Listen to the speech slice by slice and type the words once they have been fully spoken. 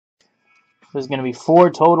There's going to be 4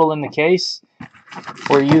 total in the case.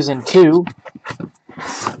 We're using 2.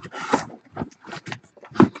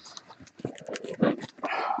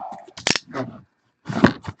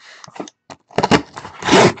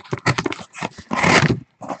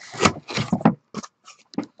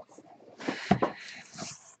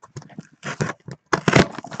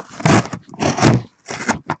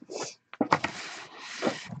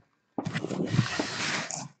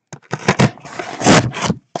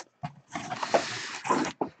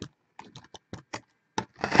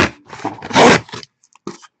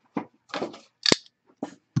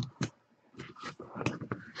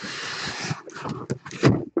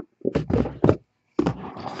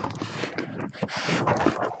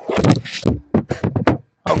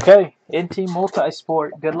 Okay, NT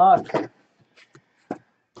Multisport, good luck.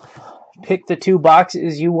 Pick the 2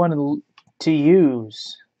 boxes you want to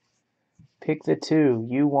use. Pick the 2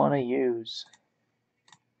 you want to use.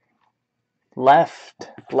 Left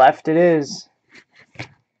it is.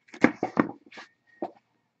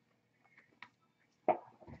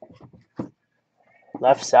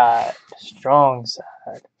 Left side, strong side.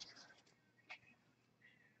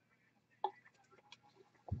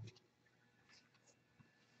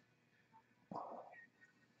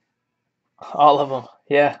 All of them,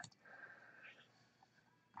 yeah.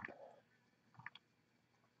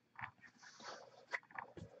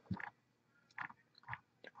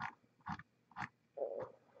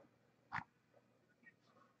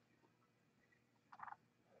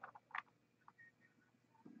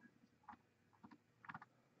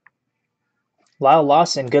 Lyle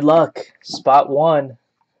Lawson, good luck. Spot 1.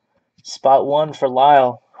 Spot 1 for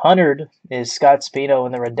Lyle. 100 is Scott Speedo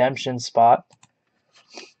in the redemption spot.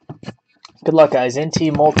 Good luck, guys.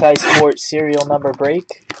 NT Multisport serial number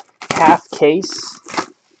break. Half case.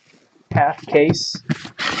 Half case.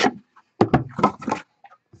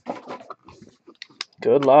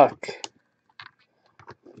 Good luck.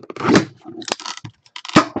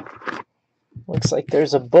 Looks like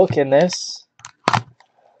there's a book in this.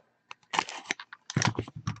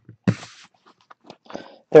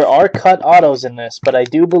 There are cut autos in this, but I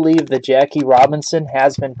do believe that Jackie Robinson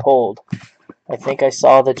has been pulled. I think I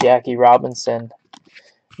saw the Jackie Robinson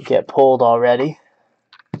get pulled already,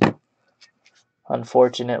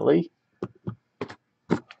 unfortunately.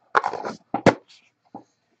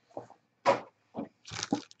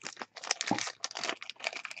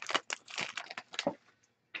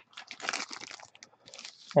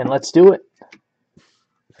 And let's do it.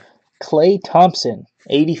 Klay Thompson,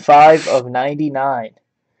 85 of 99.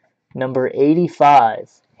 Number 85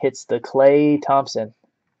 hits the Klay Thompson.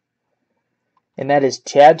 And that is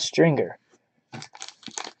Chad Stringer.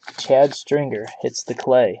 Chad Stringer hits the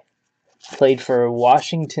Klay. Played for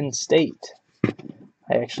Washington State.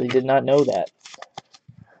 I actually did not know that.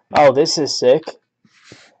 Oh, this is sick.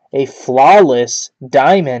 A flawless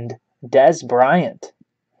diamond Des Bryant.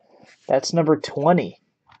 That's number 20.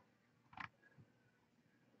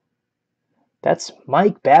 That's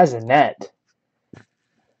Mike Bazinet.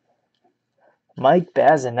 Mike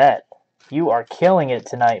Bazinet. You are killing it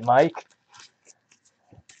tonight, Mike.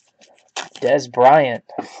 Des Bryant.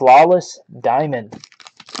 Flawless diamond.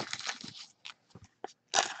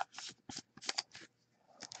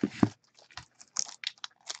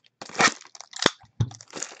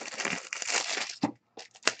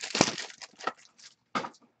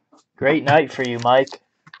 Great night for you, Mike.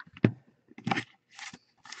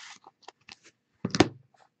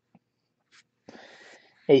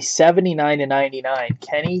 A 79 of 99,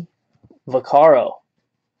 Kenny Vaccaro.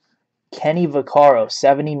 Kenny Vaccaro,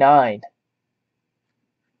 79.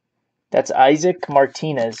 That's Isaac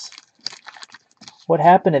Martinez. What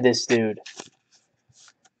happened to this dude?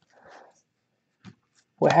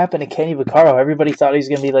 What happened to Kenny Vaccaro? Everybody thought he was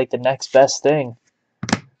going to be like the next best thing.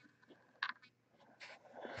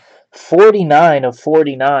 49 of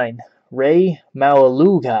 49, Ray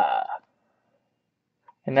Maualuga.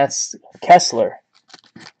 And that's Kessler.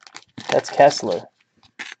 That's Kessler.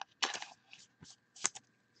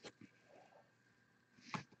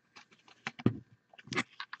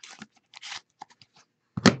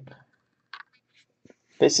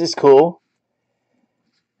 This is cool.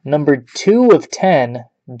 Number 2 of 10,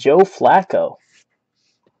 Joe Flacco.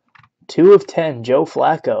 2 of 10, Joe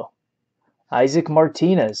Flacco. Isaac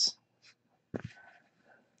Martinez.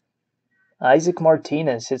 Isaac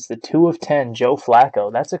Martinez hits the 2 of 10, Joe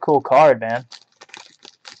Flacco. That's a cool card, man.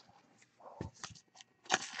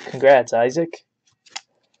 Congrats, Isaac.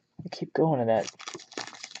 Keep going to that.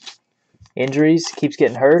 Injuries, keeps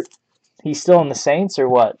getting hurt. He's still on the Saints or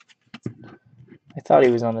what? I thought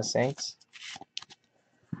he was on the Saints.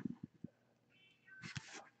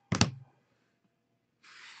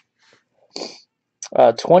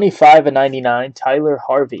 25 of 99, Tyler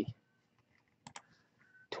Harvey.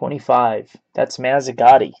 25. That's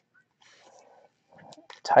Mazzagatti.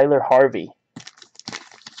 Tyler Harvey.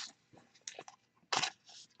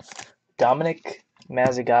 Dominic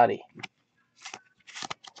Mazzagatti.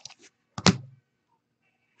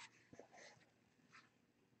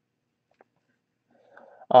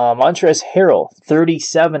 Montrezl Harrell,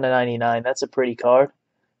 37 of 99. That's a pretty card.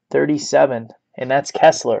 37. And that's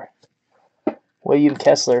Kessler. William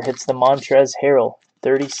Kessler hits the Montrezl Harrell.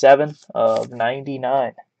 37 of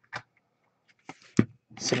 99.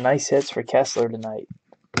 Some nice hits for Kessler tonight.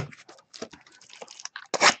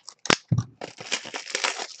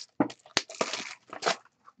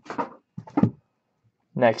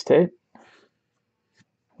 Next hit.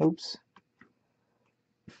 Oops.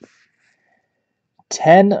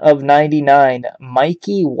 10 of 99,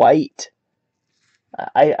 Mikey White.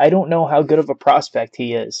 I don't know how good of a prospect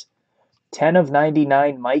he is. 10 of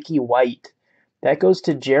 99, Mikey White. That goes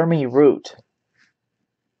to Jeremy Root.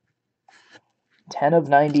 10 of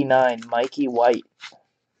 99, Mikey White.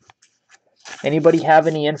 Anybody have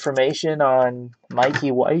any information on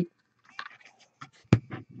Mikey White?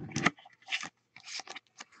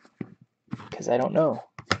 Because I don't know.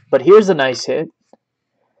 But here's a nice hit.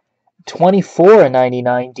 24 of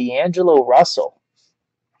 99, D'Angelo Russell.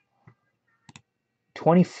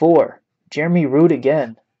 24. Jeremy Root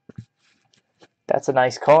again. That's a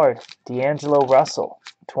nice card. D'Angelo Russell.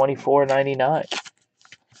 24.99.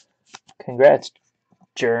 Congrats,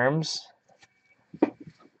 Germs.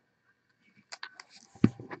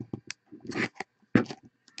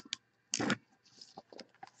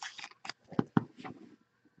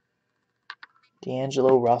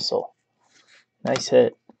 D'Angelo Russell. Nice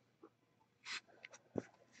hit.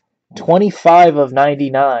 25 of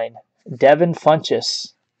 99, Devin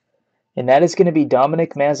Funchess. And that is going to be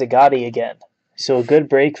Dominic Mazzagatti again. So a good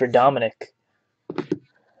break for Dominic.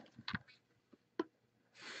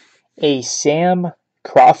 A Sam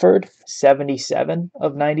Crawford, 77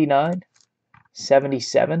 of 99.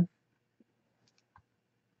 77.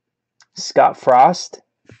 Scott Frost.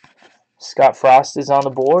 Scott Frost is on the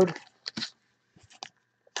board.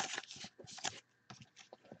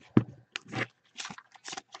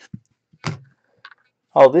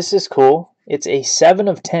 Oh, this is cool. It's a 7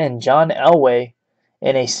 of 10, John Elway,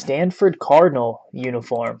 in a Stanford Cardinal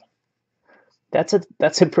uniform. That's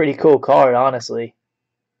a pretty cool card, honestly.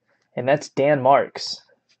 And that's Dan Marks.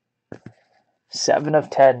 7 of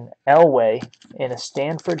 10, Elway, in a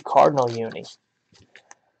Stanford Cardinal uni.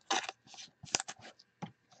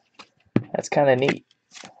 That's kind of neat.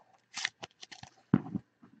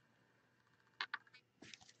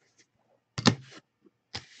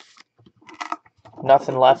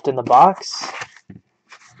 Nothing left in the box.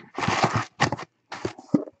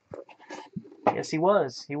 Yes, he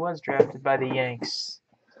was. He was drafted by the Yanks.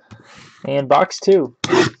 And box 2.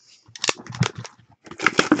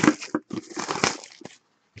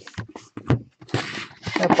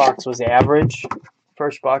 That box was average.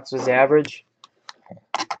 First box was average.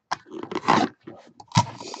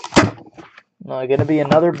 Now, going to be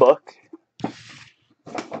another book.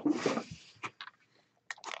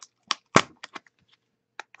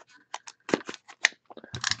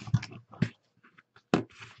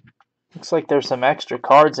 Looks like there's some extra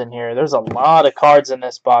cards in here. There's a lot of cards in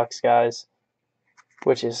this box, guys,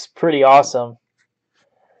 which is pretty awesome.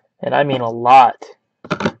 And I mean a lot.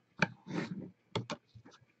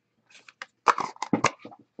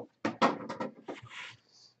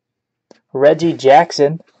 Reggie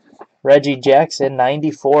Jackson. Reggie Jackson,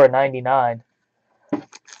 94/99.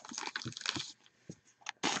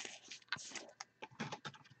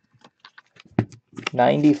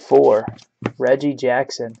 '94. Reggie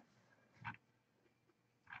Jackson.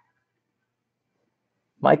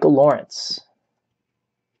 Michael Lawrence.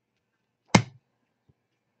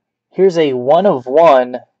 Here's a 1 of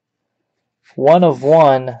 1. 1 of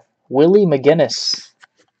 1. Willie McGinnis.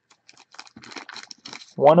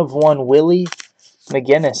 1 of 1. Willie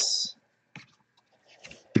McGinnis.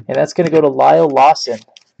 And that's going to go to Lyle Lawson.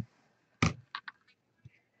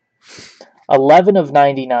 11 of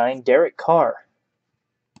 99. Derek Carr.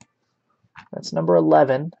 That's number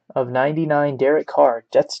 11 of 99. Derek Carr.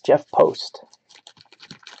 That's Jeff Post.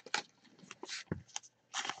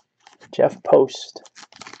 Jeff Post.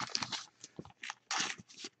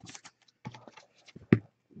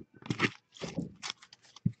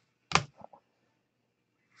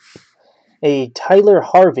 A Tyler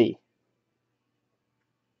Harvey.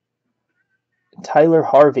 Tyler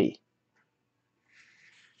Harvey.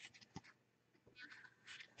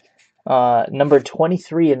 Number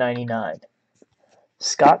 23/99.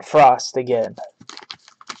 Scott Frost again.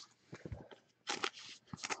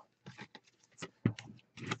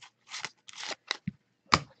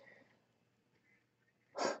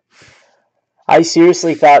 I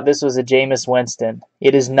seriously thought this was a Jameis Winston.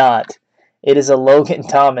 It is not. It is a Logan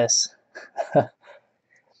Thomas.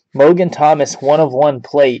 Logan Thomas, 1/1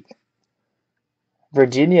 plate.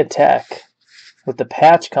 Virginia Tech with the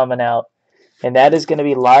patch coming out. And that is going to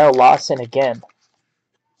be Lyle Lawson again.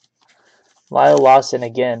 Lyle Lawson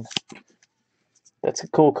again. That's a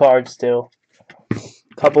cool card still.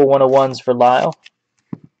 Couple 1/1s for Lyle.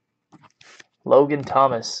 Logan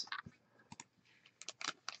Thomas.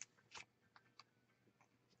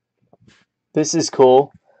 This is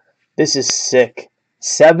cool. This is sick.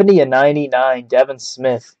 70/99, Devin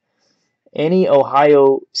Smith. Any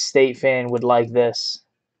Ohio State fan would like this.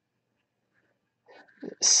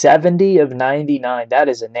 70/99. That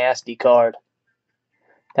is a nasty card.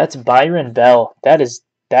 That's Byron Bell. That is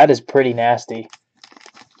pretty nasty.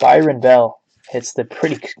 Byron Bell hits the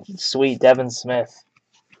pretty sweet Devin Smith.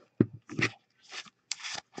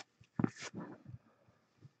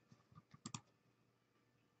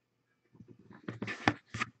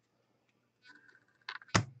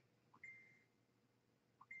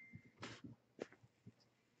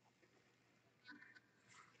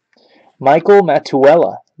 Michael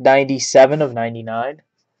Matuella, 97/99.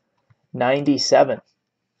 97.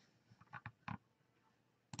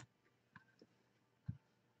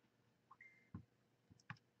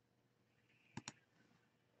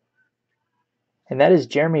 And that is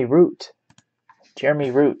Jeremy Root.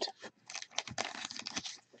 Jeremy Root.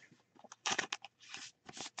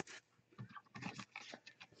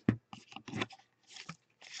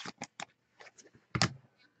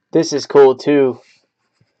 This is cool too.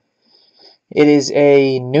 It is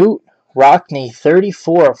a Newt Rockney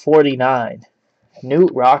 34/49.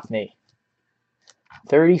 Newt Rockney.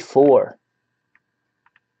 34.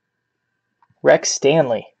 Rex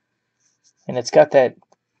Stanley. And it's got that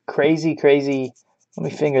crazy, let me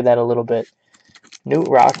finger that a little bit. Newt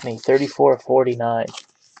Rockney, 34/49.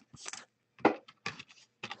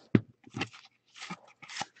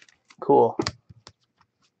 Cool.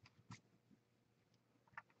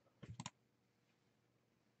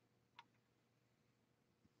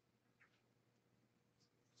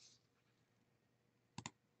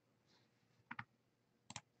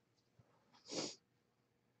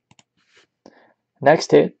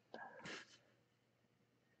 Next hit.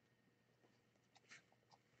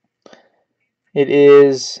 It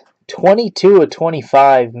is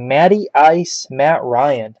 22/25. Matty Ice, Matt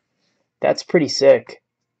Ryan. That's pretty sick.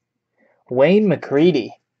 Wayne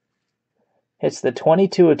McCready. It's the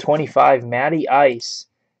 22/25 Matty Ice,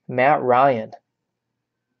 Matt Ryan.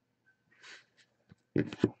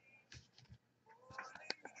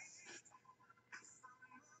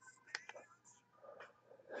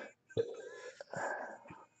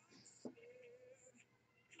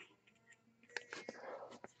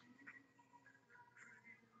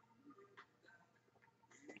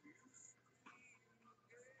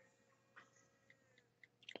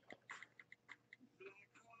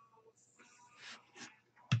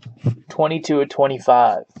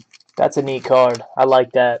 (22/25). That's a neat card. I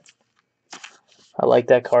like that. I like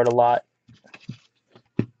that card a lot.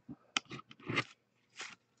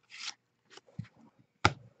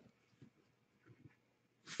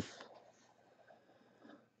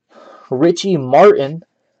 Richie Martin.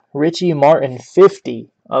 Richie Martin,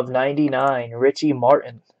 50/99. Richie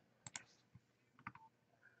Martin.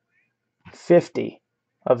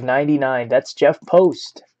 50/99. That's Jeff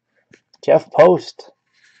Post. Jeff Post.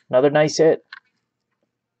 Another nice hit.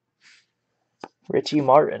 Richie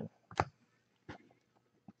Martin.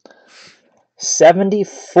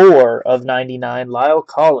 74/99. Lyle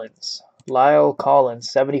Collins. Lyle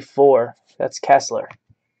Collins, 74. That's Kessler.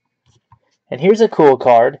 And here's a cool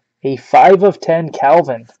card. A 5/10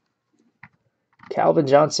 Calvin. Calvin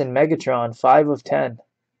Johnson Megatron, 5/10.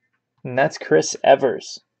 And that's Chris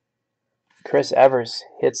Evers. Chris Evers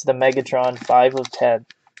hits the Megatron, 5/10.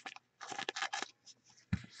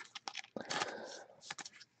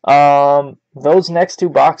 Those next two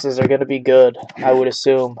boxes are going to be good, I would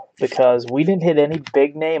assume, because we didn't hit any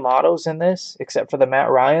big name autos in this except for the Matt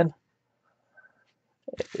Ryan.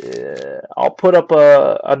 I'll put up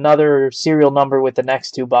another serial number with the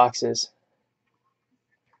next two boxes.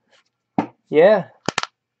 Yeah.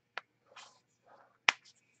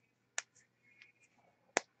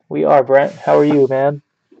 We are, Brent. How are you, man?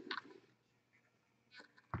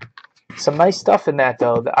 Some nice stuff in that,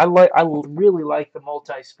 though. I really like the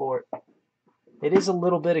multi-sport. It is a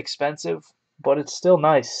little bit expensive, but it's still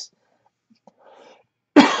nice.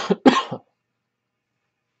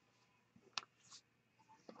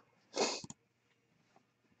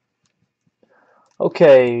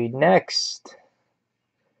 Okay, next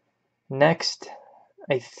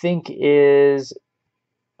I think is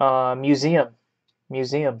museum.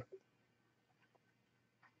 Museum.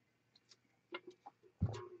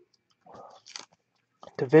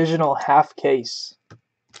 Divisional half case.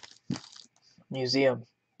 Museum.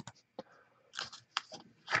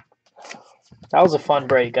 That was a fun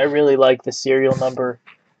break. I really like the serial number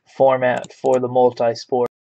format for the multi-sport.